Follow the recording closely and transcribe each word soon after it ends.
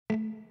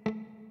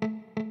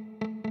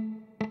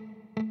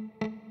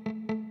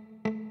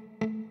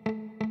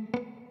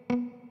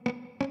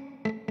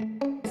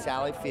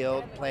Sally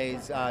Field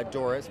plays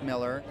Doris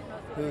Miller,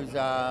 who's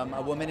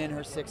a woman in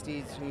her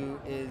 60s who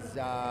is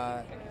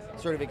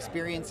sort of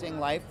experiencing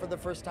life for the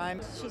first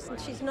time.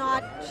 She's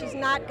not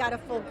got a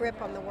full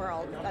grip on the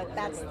world.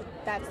 That's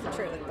the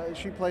truth.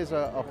 She plays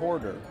a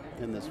hoarder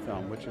in this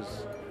film, which is,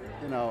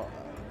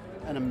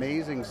 an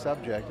amazing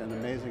subject and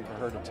amazing for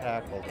her to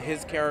tackle.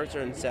 His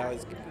character and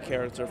Sally's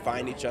character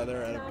find each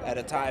other at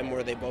a time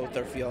where they both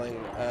are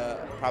feeling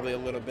probably a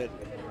little bit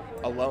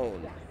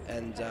alone,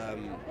 and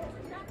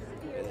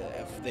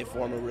they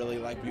form a really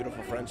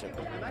beautiful friendship.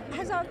 It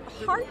has a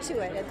heart to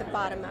it at the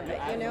bottom of it,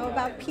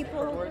 about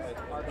people,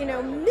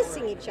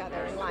 missing each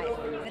other in life.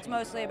 It's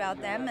mostly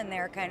about them, and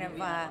they're kind of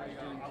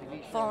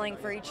falling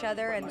for each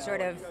other, and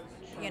sort of,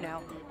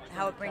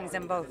 how it brings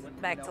them both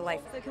back to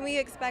life. So can we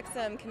expect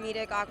some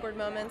comedic, awkward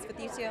moments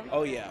with you two?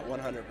 Oh yeah,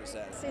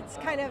 100%. It's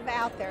kind of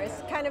out there.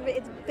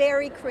 It's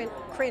very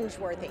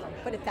cringe-worthy,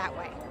 put it that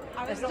way.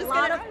 There's a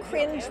lot of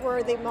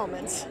cringe-worthy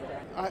moments.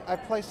 I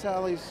play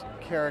Sally's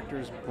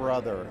character's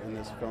brother in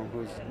this film,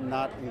 who's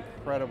not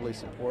incredibly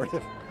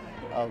supportive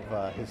of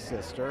his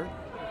sister.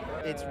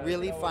 It's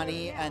really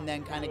funny and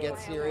then kind of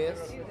gets serious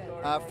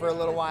for a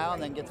little while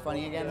and then gets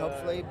funny again,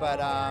 hopefully. But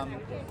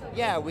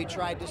yeah, we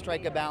tried to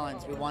strike a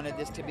balance. We wanted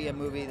this to be a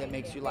movie that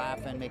makes you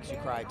laugh and makes you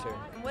cry too.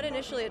 What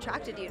initially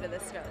attracted you to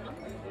this film?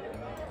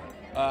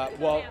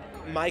 Well,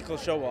 Michael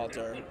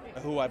Showalter,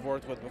 who I've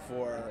worked with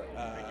before,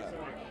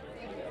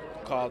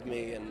 called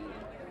me and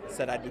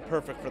said I'd be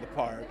perfect for the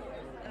part.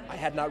 I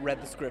had not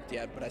read the script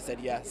yet, but I said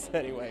yes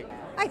anyway.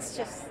 It's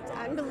just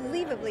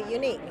unbelievably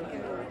unique.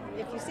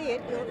 If you see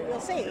it, you'll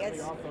see.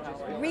 It's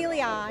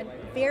really odd,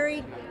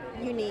 very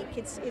unique.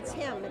 It's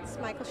him. It's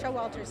Michael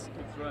Showalter's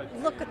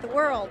look at the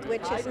world,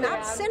 which is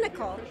not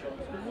cynical,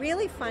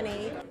 really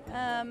funny.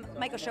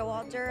 Michael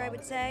Showalter, I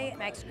would say.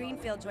 Max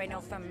Greenfield, who I know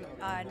from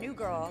New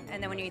Girl,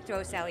 and then when you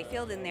throw Sally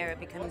Field in there, it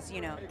becomes,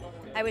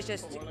 I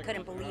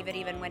couldn't believe it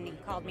even when he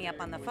called me up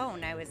on the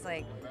phone. I was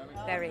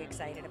very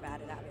excited about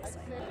it,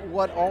 obviously.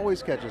 What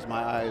always catches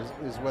my eye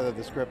is whether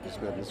the script is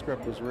good. The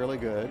script was really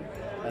good,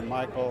 and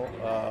Michael,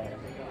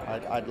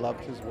 I'd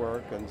loved his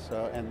work,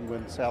 and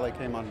when Sally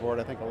came on board,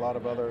 I think a lot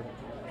of other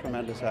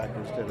tremendous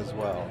actors did as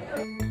well.